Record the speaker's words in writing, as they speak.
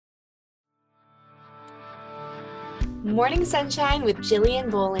Morning Sunshine with Jillian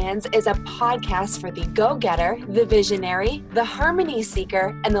Bolands is a podcast for the go-getter, the visionary, the harmony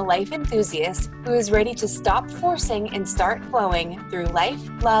seeker, and the life enthusiast who is ready to stop forcing and start flowing through life,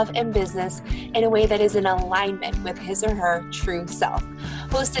 love, and business in a way that is in alignment with his or her true self.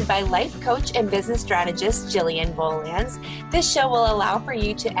 Hosted by life coach and business strategist Jillian Bolands, this show will allow for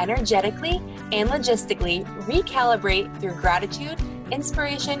you to energetically and logistically recalibrate through gratitude,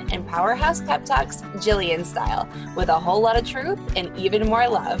 inspiration, and powerhouse pep talks Jillian style, with a whole lot of truth and even more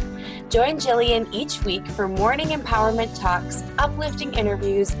love. Join Jillian each week for morning empowerment talks, uplifting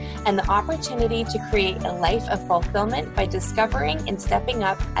interviews, and the opportunity to create a life of fulfillment by discovering and stepping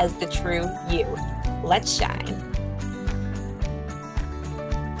up as the true you. Let's shine.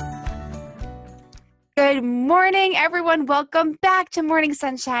 Good morning, everyone. Welcome back to Morning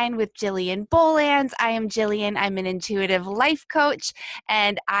Sunshine with Jillian Bolands. I am Jillian. I'm an intuitive life coach,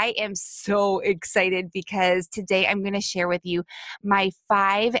 and I am so excited because today I'm going to share with you my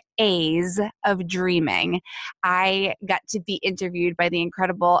 5 A's of dreaming. I got to be interviewed by the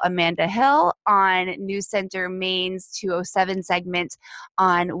incredible Amanda Hill on News Center Maine's 207 segment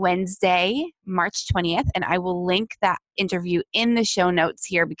on Wednesday, March 20th, and I will link that interview in the show notes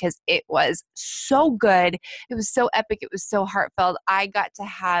here because it was so good. It was so epic. It was so heartfelt. I got to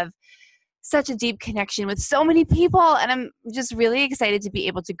have such a deep connection with so many people, and I'm just really excited to be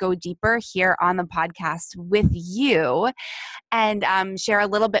able to go deeper here on the podcast with you and share a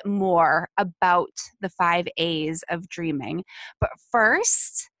little bit more about the 5 A's of dreaming. But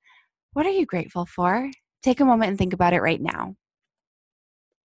first, what are you grateful for? Take a moment and think about it right now.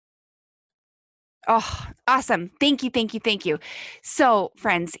 Oh, awesome. Thank you, thank you, thank you. So,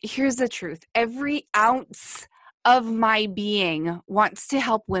 friends, here's the truth. Every ounce of my being wants to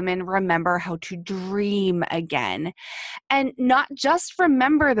help women remember how to dream again. And not just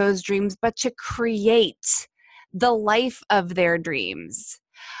remember those dreams, but to create the life of their dreams.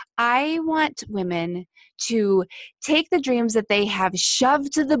 I want women to take the dreams that they have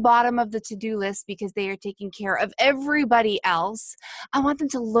shoved to the bottom of the to-do list because they are taking care of everybody else. I want them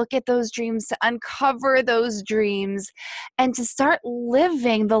to look at those dreams, to uncover those dreams, and to start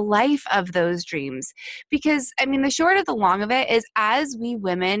living the life of those dreams. Because, the short of the long of it is as we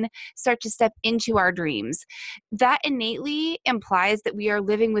women start to step into our dreams, that innately implies that we are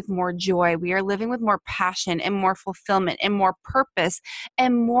living with more joy, we are living with more passion and more fulfillment and more purpose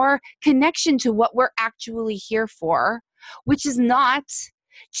and more connection to what we're actually here for, which is not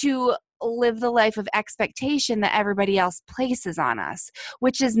to live the life of expectation that everybody else places on us,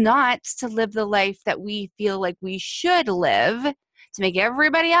 which is not to live the life that we feel like we should live to make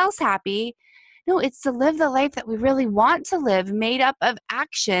everybody else happy. No, it's to live the life that we really want to live, made up of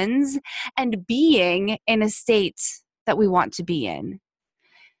actions and being in a state that we want to be in.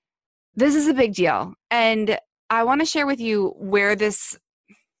 This is a big deal. And I want to share with you where this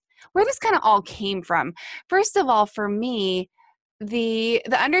kind of all came from. First of all, for me, the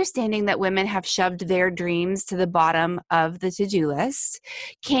understanding that women have shoved their dreams to the bottom of the to-do list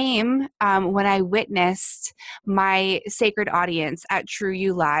came when I witnessed my sacred audience at True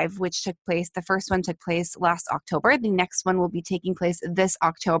You Live, which took place, the first one took place last October. The next one will be taking place this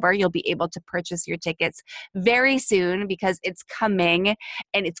October. You'll be able to purchase your tickets very soon because it's coming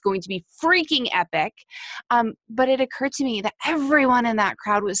and it's going to be freaking epic. But it occurred to me that everyone in that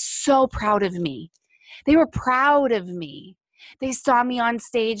crowd was so proud of me. They were proud of me. They saw me on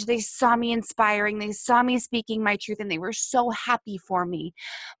stage, they saw me inspiring, they saw me speaking my truth, and they were so happy for me.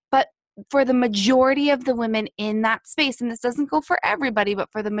 But for the majority of the women in that space, and this doesn't go for everybody,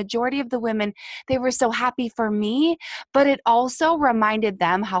 but for the majority of the women, they were so happy for me, but it also reminded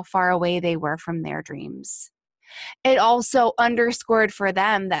them how far away they were from their dreams. It also underscored for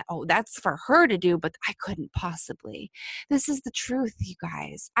them that, that's for her to do, but I couldn't possibly. This is the truth, you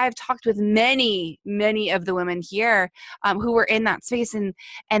guys. I've talked with many, many of the women here who were in that space, and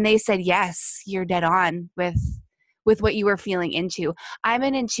they said, yes, you're dead on with what you were feeling into. I'm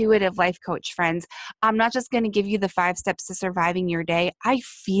an intuitive life coach, friends. I'm not just going to give you the 5 steps to surviving your day. I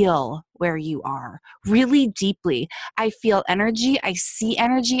feel where you are really deeply. I feel energy. I see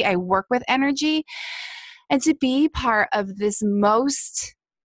energy. I work with energy. And to be part of this most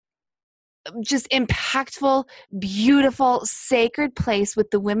just impactful, beautiful, sacred place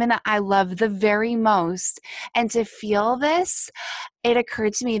with the women that I love the very most, and to feel this, it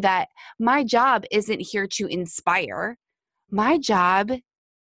occurred to me that my job isn't here to inspire. My job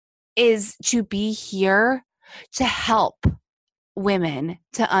is to be here to help women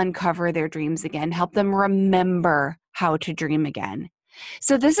to uncover their dreams again, help them remember how to dream again.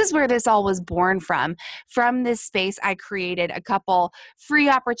 So this is where this all was born from. From this space, I created a couple free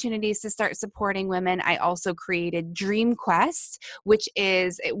opportunities to start supporting women. I also created Dream Quest,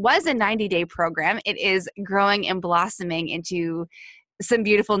 it was a 90-day program. It is growing and blossoming into some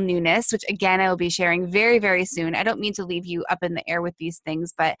beautiful newness, which again, I will be sharing very, very soon. I don't mean to leave you up in the air with these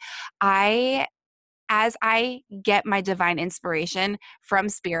things, but I as I get my divine inspiration from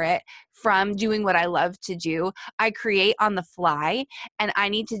spirit, from doing what I love to do, I create on the fly, and I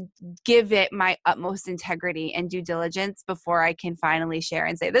need to give it my utmost integrity and due diligence before I can finally share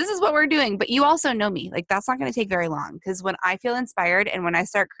and say, this is what we're doing. But you also know me. Like, that's not going to take very long, because when I feel inspired and when I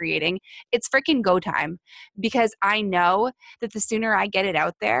start creating, it's freaking go time, because I know that the sooner I get it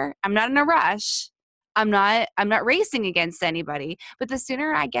out there, I'm not in a rush. I'm not racing against anybody, but the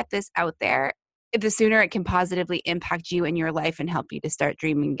sooner I get this out there, the sooner it can positively impact you in your life and help you to start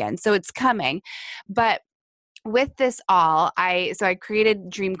dreaming again. So it's coming. But with this all, I created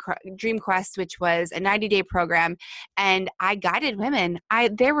Dream Quest, which was a 90-day program, and I guided women.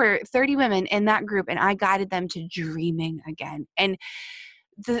 There were 30 women in that group, and I guided them to dreaming again. And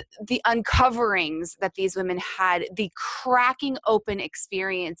the uncoverings that these women had, the cracking open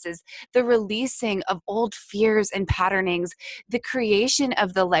experiences, the releasing of old fears and patternings, the creation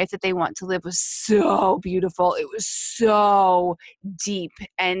of the life that they want to live was so beautiful. It was so deep.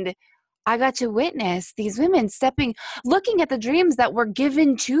 And I got to witness these women looking at the dreams that were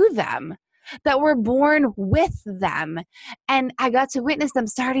given to them, that were born with them. And I got to witness them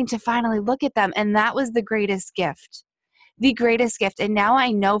starting to finally look at them. And that was the greatest gift. The greatest gift. And now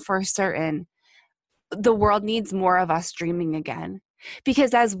I know for certain the world needs more of us dreaming again.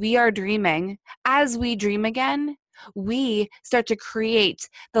 Because as we dream again, we start to create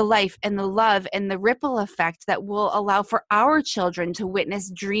the life and the love and the ripple effect that will allow for our children to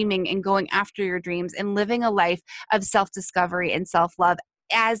witness dreaming and going after your dreams and living a life of self-discovery and self-love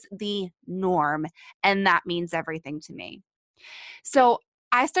as the norm. And that means everything to me. So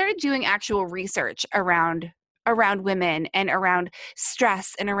I started doing actual research around women and around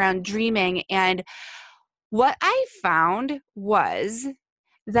stress and around dreaming. And what I found was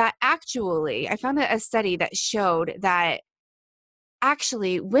that I found a study that showed that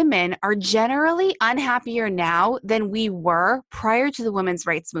actually women are generally unhappier now than we were prior to the women's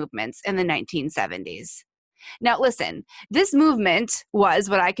rights movements in the 1970s. Now, listen, this movement was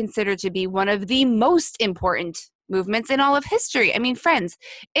what I consider to be one of the most important movements in all of history. I mean, friends,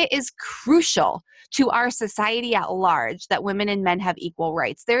 it is crucial to our society at large that women and men have equal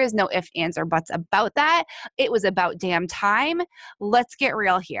rights. There is no ifs, ands, or buts about that. It was about damn time. Let's get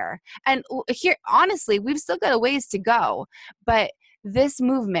real here. And here, honestly, we've still got a ways to go. But this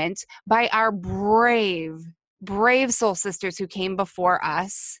movement by our brave, brave soul sisters who came before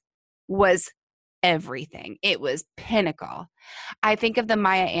us was everything. It was pinnacle. I think of the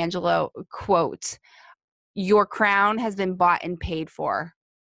Maya Angelou quote, "Your crown has been bought and paid for.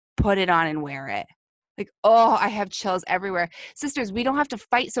 Put it on and wear it." Like, oh, I have chills everywhere. Sisters, we don't have to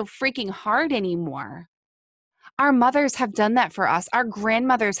fight so freaking hard anymore. Our mothers have done that for us. Our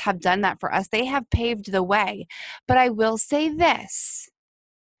grandmothers have done that for us. They have paved the way. But I will say this.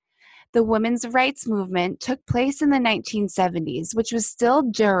 The women's rights movement took place in the 1970s, which was still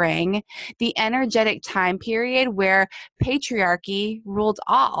during the energetic time period where patriarchy ruled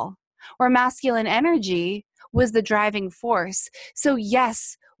all, where masculine energy was the driving force. So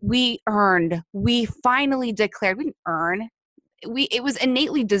yes, we finally declared, we didn't earn, it was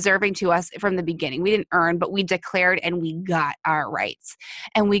innately deserving to us from the beginning. We didn't earn, but we declared and we got our rights.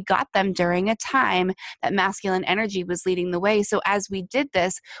 And we got them during a time that masculine energy was leading the way. So as we did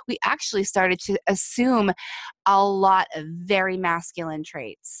this, we actually started to assume a lot of very masculine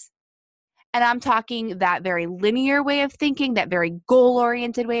traits. And I'm talking that very linear way of thinking, that very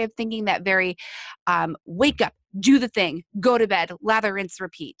goal-oriented way of thinking, that very wake up, do the thing, go to bed, lather, rinse,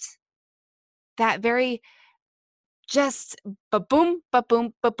 repeat. That very just ba-boom,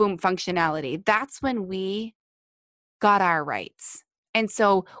 ba-boom, ba-boom functionality. That's when we got our rights. And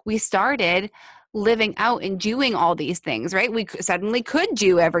so we started living out and doing all these things, right? We suddenly could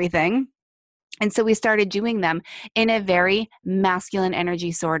do everything. And so we started doing them in a very masculine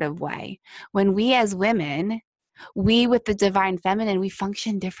energy sort of way. When we as women, we with the divine feminine, we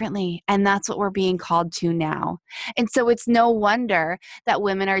function differently. And that's what we're being called to now. And so it's no wonder that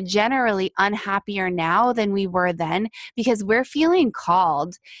women are generally unhappier now than we were then, because we're feeling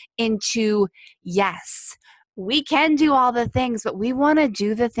called into, yes, we can do all the things, but we want to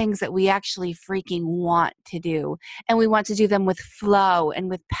do the things that we actually freaking want to do. And we want to do them with flow and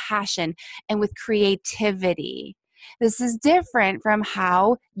with passion and with creativity. This is different from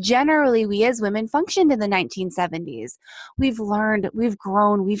how generally we as women functioned in the 1970s. We've learned, we've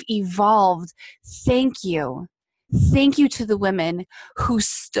grown, we've evolved. Thank you. Thank you to the women who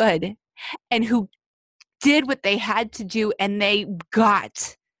stood and who did what they had to do, and they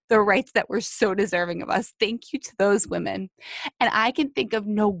got the rights that were so deserving of us. Thank you to those women. And I can think of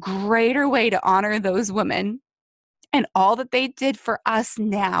no greater way to honor those women and all that they did for us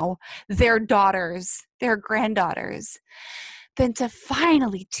now, their daughters, their granddaughters, than to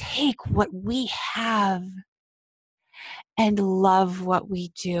finally take what we have and love what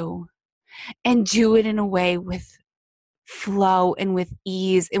we do and do it in a way with flow and with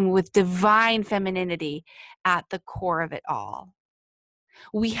ease and with divine femininity at the core of it all.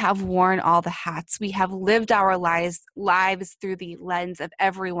 We have worn all the hats. We have lived our lives through the lens of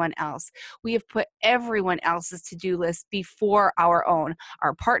everyone else. We have put everyone else's to-do list before our own,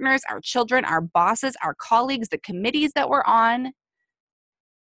 our partners, our children, our bosses, our colleagues, the committees that we're on.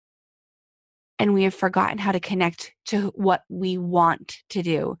 And we have forgotten how to connect to what we want to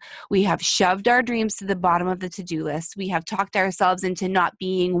do. We have shoved our dreams to the bottom of the to-do list. We have talked ourselves into not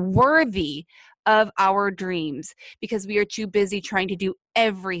being worthy of our dreams because we are too busy trying to do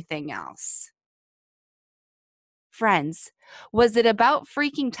everything else. Friends, was it about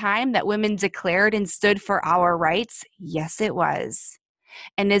freaking time that women declared and stood for our rights? Yes, it was.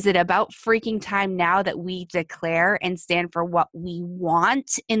 And is it about freaking time now that we declare and stand for what we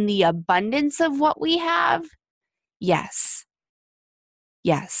want in the abundance of what we have? Yes.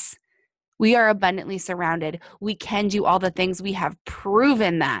 Yes. We are abundantly surrounded. We can do all the things. We have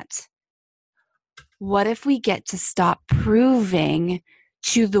proven that. What if we get to stop proving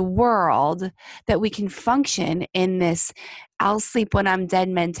to the world that we can function in this I'll sleep when I'm dead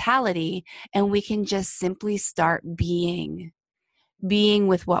mentality, and we can just simply start being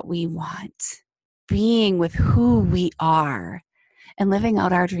with what we want, being with who we are, and living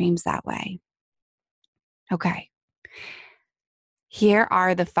out our dreams that way. Okay. Here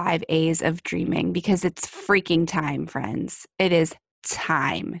are the 5 A's of dreaming, because it's freaking time, friends. It is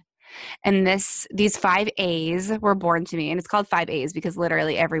time. And these 5 A's were born to me, and it's called 5 A's because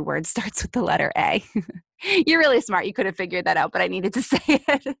literally every word starts with the letter A. You're really smart. You could have figured that out, but I needed to say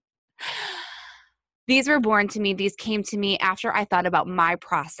it. These were born to me. These came to me after I thought about my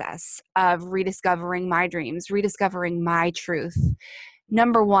process of rediscovering my dreams, rediscovering my truth.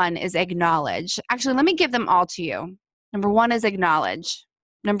 Number 1 is acknowledge. Actually, let me give them all to you. Number 1 is acknowledge.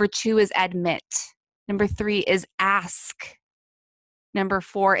 Number 2 is admit. Number 3 is ask. Number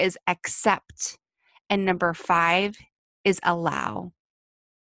 4 is accept. And number 5 is allow.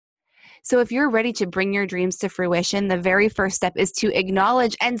 So if you're ready to bring your dreams to fruition, the very first step is to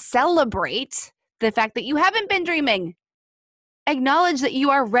acknowledge and celebrate the fact that you haven't been dreaming. Acknowledge that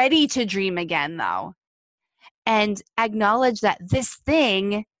you are ready to dream again, though. And acknowledge that this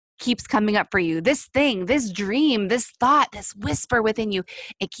thing keeps coming up for you. This thing, this dream, this thought, this whisper within you,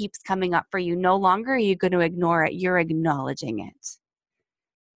 it keeps coming up for you. No longer are you going to ignore it. You're acknowledging it.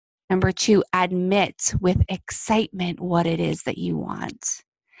 Number 2, admit with excitement what it is that you want.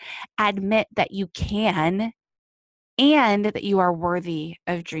 Admit that you can and that you are worthy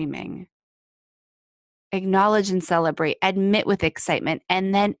of dreaming. Acknowledge and celebrate. Admit with excitement,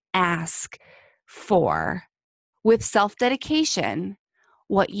 and then ask for, with self-dedication,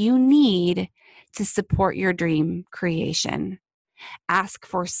 what you need to support your dream creation. Ask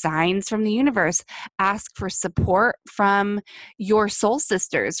for signs from the universe. Ask for support from your soul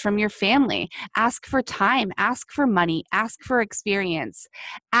sisters, from your family. Ask for time. Ask for money. Ask for experience.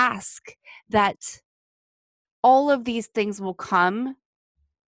 Ask that all of these things will come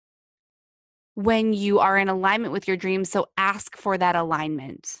when you are in alignment with your dreams. So ask for that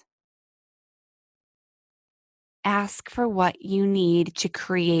alignment. Ask for what you need to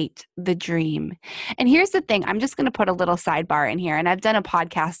create the dream. And here's the thing, I'm just going to put a little sidebar in here, and I've done a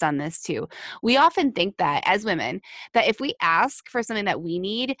podcast on this too. We often think that as women, that if we ask for something that we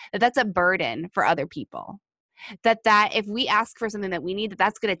need, that's a burden for other people. That if we ask for something that we need,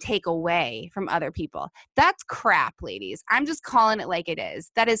 that's going to take away from other people. That's crap, ladies. I'm just calling it like it is.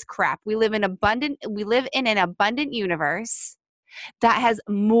 That is crap. We live in an abundant universe that has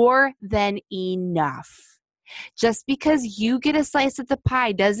more than enough. Just because you get a slice of the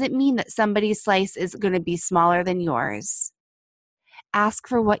pie doesn't mean that somebody's slice is going to be smaller than yours. Ask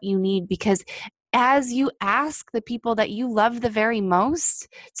for what you need, because as you ask the people that you love the very most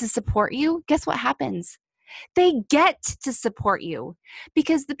to support you, guess what happens? They get to support you,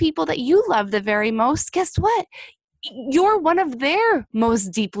 because the people that you love the very most, guess what? You're one of their most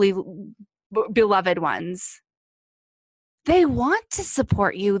deeply beloved ones. They want to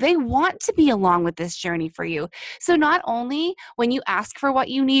support you. They want to be along with this journey for you. So not only when you ask for what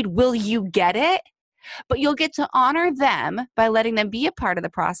you need, will you get it, but you'll get to honor them by letting them be a part of the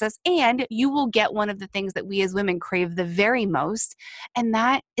process. And you will get one of the things that we as women crave the very most, and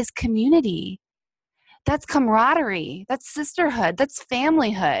that is community. That's camaraderie. That's sisterhood. That's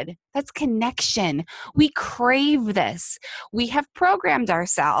familyhood. That's connection. We crave this. We have programmed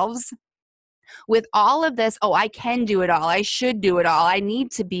ourselves with all of this. Oh, I can do it all. I should do it all. I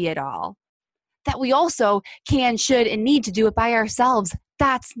need to be it all. That we also can, should, and need to do it by ourselves.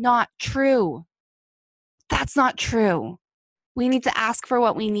 That's not true. That's not true. We need to ask for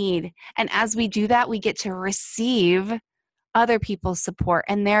what we need. And as we do that, we get to receive other people's support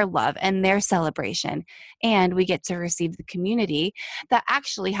and their love and their celebration. And we get to receive the community that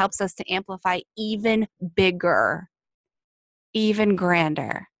actually helps us to amplify even bigger, even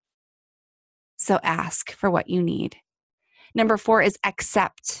grander. So ask for what you need. Number 4 is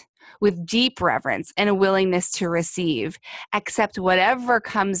accept with deep reverence and a willingness to receive. Accept whatever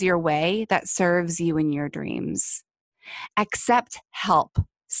comes your way that serves you in your dreams. Accept help,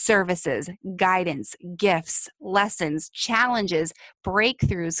 services, guidance, gifts, lessons, challenges,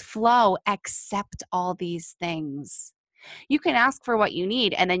 breakthroughs, flow. Accept all these things. You can ask for what you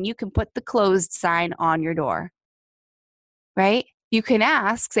need, and then you can put the closed sign on your door, right? You can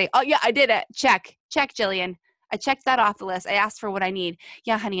ask, say, oh yeah, I did it. Check, Jillian. I checked that off the list. I asked for what I need.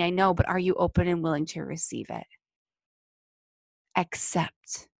 Yeah, honey, I know, but are you open and willing to receive it?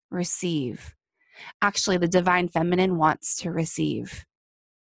 Accept, receive. Actually, the divine feminine wants to receive.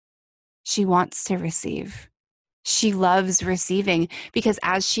 She wants to receive. She loves receiving because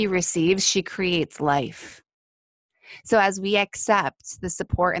as she receives, she creates life. So as we accept the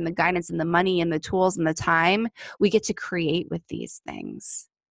support and the guidance and the money and the tools and the time, we get to create with these things.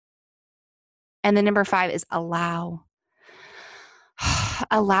 And then number 5 is allow.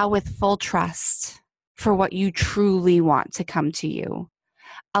 Allow with full trust for what you truly want to come to you.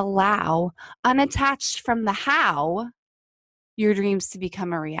 Allow, unattached from the how, your dreams to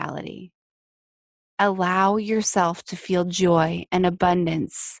become a reality. Allow yourself to feel joy and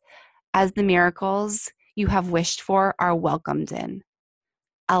abundance as the miracles you have wished for are welcomed in.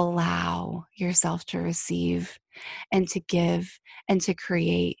 Allow yourself to receive and to give and to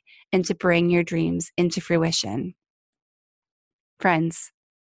create and to bring your dreams into fruition. Friends,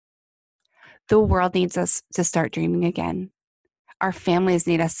 the world needs us to start dreaming again. Our families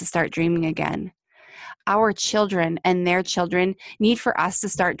need us to start dreaming again. Our children and their children need for us to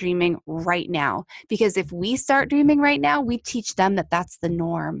start dreaming right now. Because if we start dreaming right now, we teach them that that's the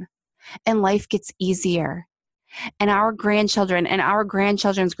norm. And life gets easier. And our grandchildren and our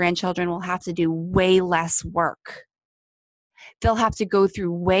grandchildren's grandchildren will have to do way less work. They'll have to go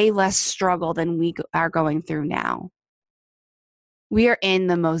through way less struggle than we are going through now. We are in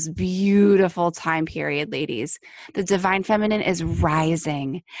the most beautiful time period, ladies. The divine feminine is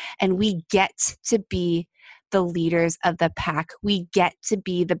rising, and we get to be the leaders of the pack. We get to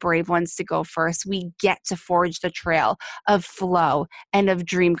be the brave ones to go first. We get to forge the trail of flow and of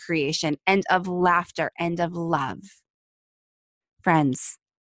dream creation and of laughter and of love. Friends,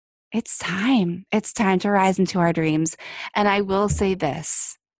 it's time. It's time to rise into our dreams. And I will say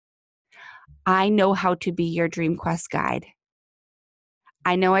this. I know how to be your Dream Quest guide.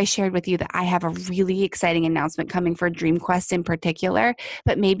 I know I shared with you that I have a really exciting announcement coming for Dream Quest in particular,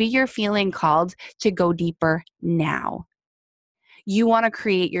 but maybe you're feeling called to go deeper now. You want to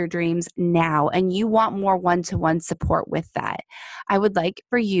create your dreams now, and you want more one-to-one support with that. I would like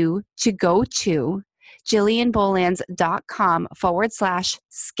for you to go to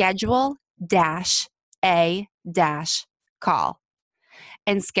jillianbolands.com/schedule-a-call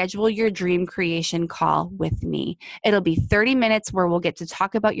and schedule your dream creation call with me. It'll be 30 minutes where we'll get to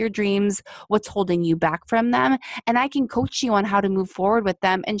talk about your dreams, what's holding you back from them, and I can coach you on how to move forward with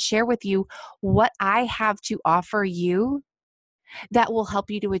them and share with you what I have to offer you that will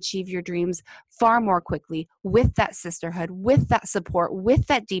help you to achieve your dreams far more quickly with that sisterhood, with that support, with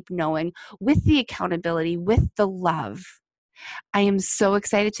that deep knowing, with the accountability, with the love. I am so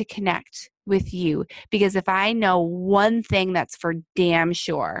excited to connect with you because if I know one thing that's for damn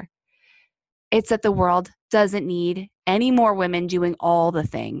sure, it's that the world doesn't need any more women doing all the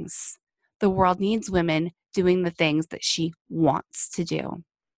things. The world needs women doing the things that she wants to do.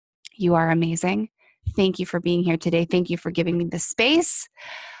 You are amazing. Thank you for being here today. Thank you for giving me the space.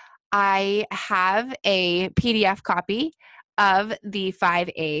 I have a PDF copy of the 5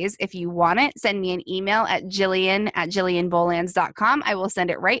 A's. If you want it, send me an email at jillian@jillianbolands.com. I will send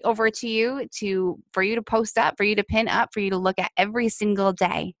it right over to you for you to post up, for you to pin up, for you to look at every single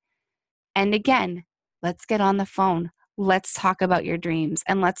day. And again, let's get on the phone. let's talk about your dreams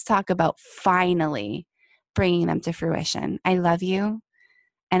and let's talk about finally bringing them to fruition. I love you,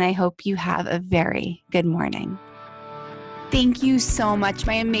 and I hope you have a very good morning. Thank you so much,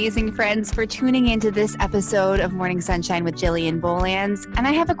 my amazing friends, for tuning into this episode of Morning Sunshine with Jillian Bolands. And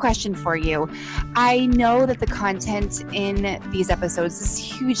I have a question for you. I know that the content in these episodes is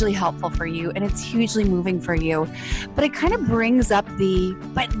hugely helpful for you and it's hugely moving for you, but it kind of brings up the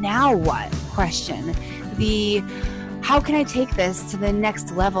 "but now what?" question. The "how can I take this to the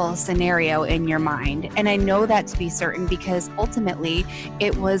next level" scenario in your mind. And I know that to be certain because ultimately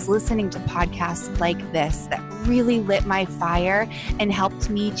it was listening to podcasts like this that really lit my fire and helped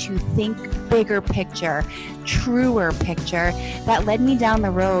me to think bigger picture, truer picture, that led me down the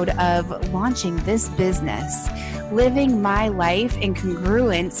road of launching this business, living my life in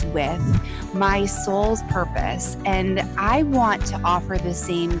congruence with my soul's purpose. And I want to offer the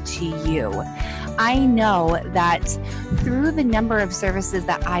same to you. I know that through the number of services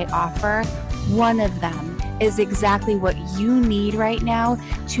that I offer, one of them is exactly what you need right now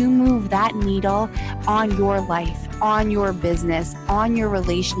to move that needle on your life, on your business, on your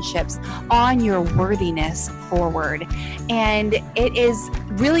relationships, on your worthiness forward. And it is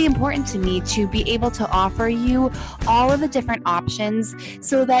really important to me to be able to offer you all of the different options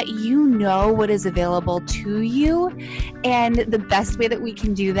so that you know what is available to you. And the best way that we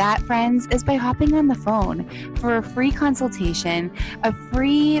can do that, friends, is by hopping on the phone for a free consultation, a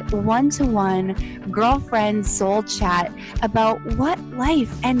free one-to-one girlfriend soul chat about what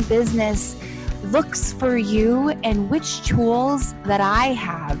life and business looks for you and which tools that I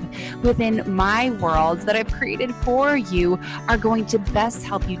have within my world that I've created for you are going to best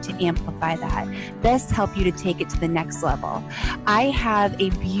help you to amplify that, best help you to take it to the next level. I have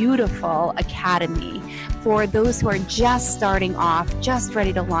a beautiful academy for those who are just starting off, just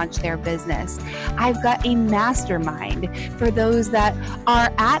ready to launch their business. I've got a mastermind for those that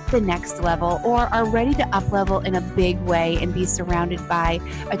are at the next level or are ready to up level in a big way and be surrounded by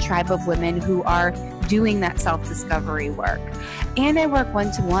a tribe of women who are doing that self-discovery work. And I work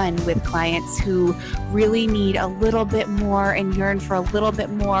one-to-one with clients who really need a little bit more and yearn for a little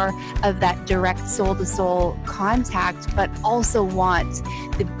bit more of that direct soul-to-soul contact, but also want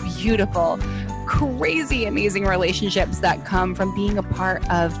the beautiful, crazy, amazing relationships that come from being a part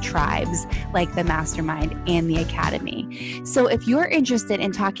of tribes like the Mastermind and the Academy. So if you're interested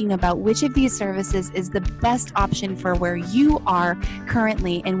in talking about which of these services is the best option for where you are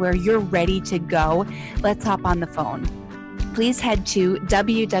currently and where you're ready to go, let's hop on the phone. Please head to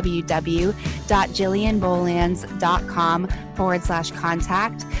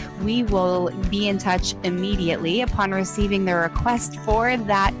www.jillianbolands.com/contact. We will be in touch immediately upon receiving the request for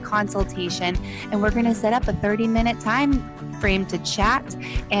that consultation, and we're going to set up a 30-minute time frame to chat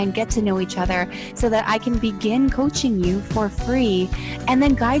and get to know each other so that I can begin coaching you for free and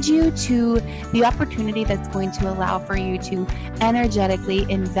then guide you to the opportunity that's going to allow for you to energetically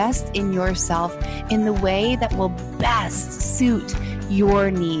invest in yourself in the way that will best suit your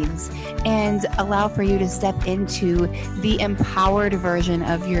needs and allow for you to step into the empowered version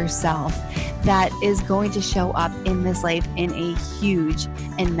of yourself that is going to show up in this life in a huge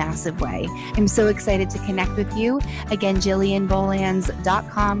and massive way. I'm so excited to connect with you. Again,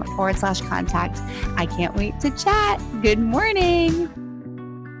 JillianBolands.com/contact. I can't wait to chat. Good morning.